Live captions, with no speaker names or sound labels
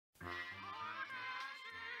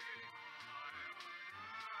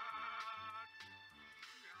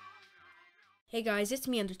Hey guys, it's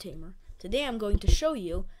me, Endertamer. Today I'm going to show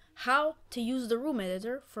you how to use the room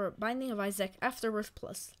editor for Binding of Isaac Afterbirth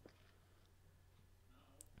Plus.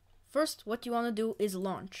 First, what you want to do is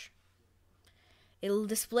launch. It'll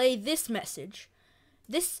display this message.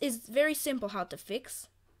 This is very simple how to fix,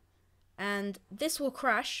 and this will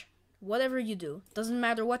crash whatever you do. Doesn't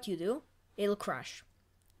matter what you do, it'll crash.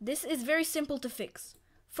 This is very simple to fix.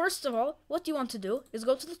 First of all, what you want to do is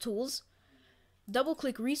go to the tools,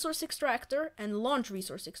 double-click Resource Extractor and launch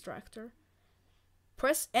Resource Extractor.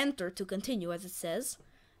 Press Enter to continue, as it says.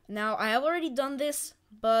 Now, I have already done this,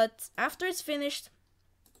 but after it's finished,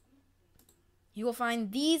 you will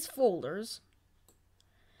find these folders.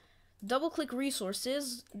 Double-click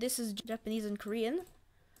Resources. This is Japanese and Korean,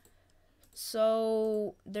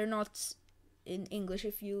 so they're not in English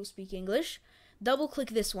if you speak English. Double-click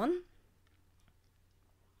this one.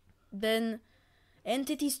 Then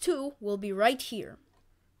Entities 2 will be right here.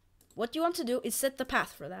 What you want to do is set the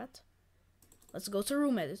path for that. Let's go to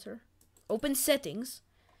Room Editor. Open Settings.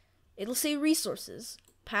 It'll say Resources,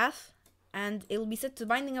 Path, and it'll be set to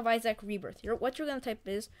Binding of Isaac Rebirth. What you're going to type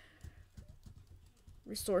is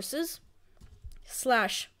Resources /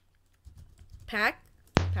 packed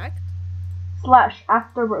 /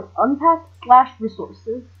 afterbirth unpacked /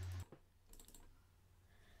 resources.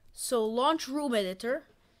 So launch Room Editor.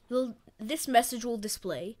 This message will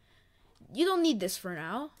display. You don't need this for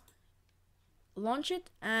now. Launch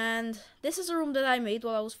it, and this is a room that I made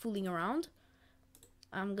while I was fooling around.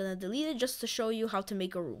 I'm gonna delete it just to show you how to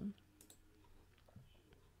make a room.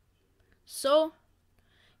 So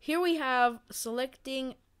here we have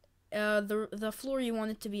selecting the floor you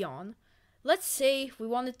want it to be on. Let's say we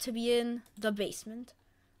want it to be in the basement.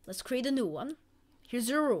 Let's create a new one. Here's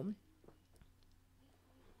your room.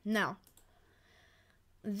 Now,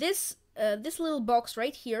 this little box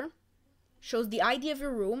right here shows the ID of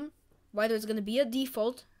your room, whether it's going to be a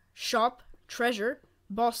default, shop, treasure,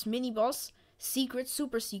 boss, mini boss, secret,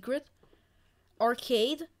 super secret,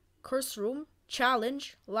 arcade, curse room,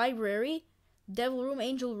 challenge, library, devil room,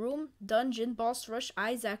 angel room, dungeon, boss rush,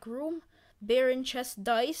 Isaac room, baron, chest,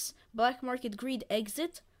 dice, black market, greed,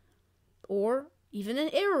 exit, or even an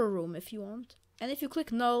error room if you want. And if you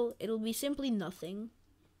click null, it'll be simply nothing.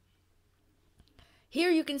 Here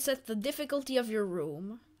you can set the difficulty of your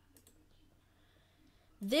room.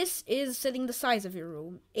 This is setting the size of your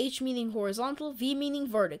room. H meaning horizontal, V meaning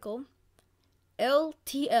vertical.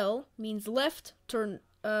 LTL means left, turn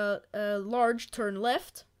large, turn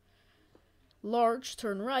left. Large,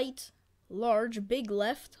 turn right. Large, big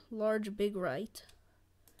left. Large, big right.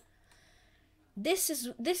 This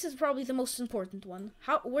is probably the most important one.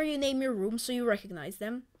 Where you name your room so you recognize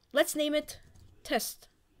them. Let's name it Test.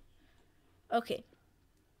 Okay.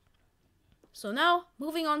 So now,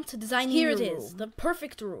 moving on to designing your room. Here it is, the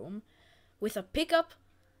perfect room, with a pickup,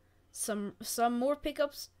 some more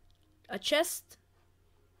pickups, a chest,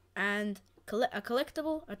 and a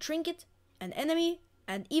collectible, a trinket, an enemy,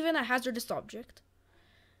 and even a hazardous object.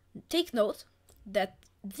 Take note that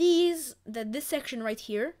this section right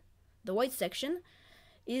here, the white section,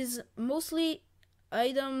 is mostly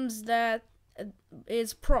items that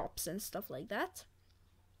is props and stuff like that.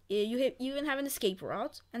 You even have an escape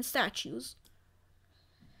route and statues.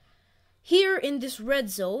 Here in this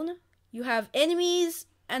red zone, you have enemies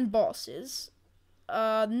and bosses.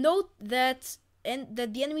 Note that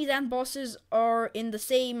the enemies and bosses are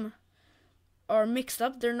mixed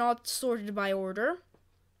up. They're not sorted by order.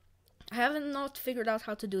 I haven't not figured out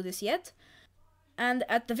how to do this yet. And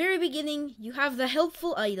at the very beginning, you have the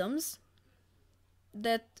helpful items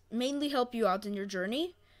that mainly help you out in your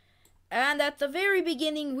journey. And at the very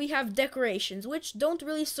beginning, we have decorations, which don't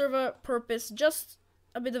really serve a purpose, just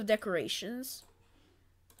a bit of decorations.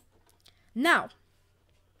 Now,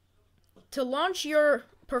 to launch your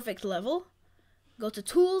perfect level, go to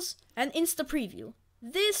Tools and Insta Preview.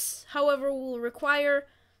 This, however, will require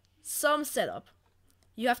some setup.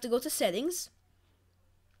 You have to go to Settings.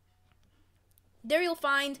 There you'll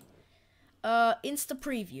find Insta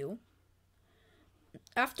Preview.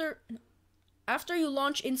 After you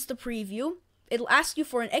launch Insta Preview, it'll ask you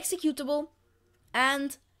for an executable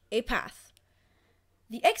and a path.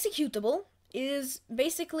 The executable is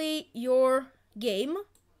basically your game,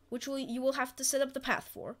 which you will have to set up the path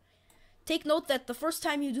for. Take note that the first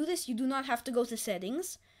time you do this, you do not have to go to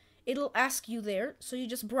Settings. It'll ask you there, so you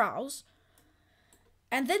just browse.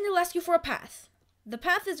 And then it'll ask you for a path. The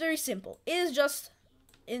path is very simple. It is just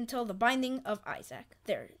until the Binding of Isaac.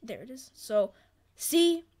 There it is. So,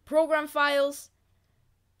 C, Program Files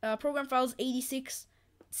 86,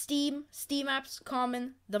 Steam Apps,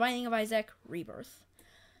 Common, The Binding of Isaac, Rebirth.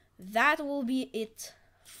 That will be it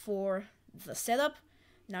for the setup.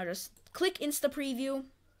 Now just click Insta Preview.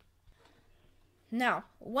 Now,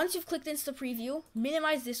 once you've clicked Insta Preview,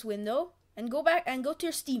 minimize this window and go back and go to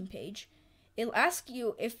your Steam page. It'll ask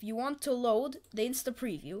you if you want to load the Insta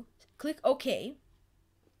Preview. Click OK.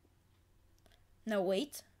 Now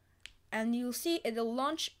wait, and you'll see it'll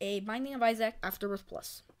launch a Binding of Isaac Afterbirth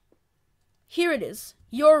Plus. Here it is,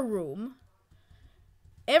 your room.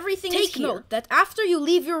 Everything is here. Take note that after you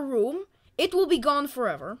leave your room, it will be gone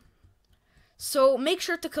forever. So make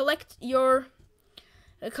sure to collect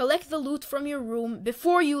the loot from your room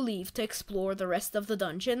before you leave to explore the rest of the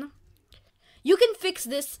dungeon. You can fix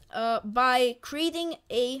this by creating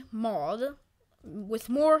a mod with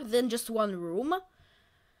more than just one room.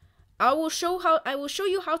 I will show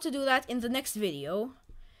you how to do that in the next video.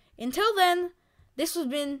 Until then, this has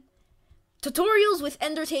been Tutorials with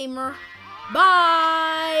Endertaimer.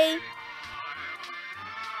 Bye!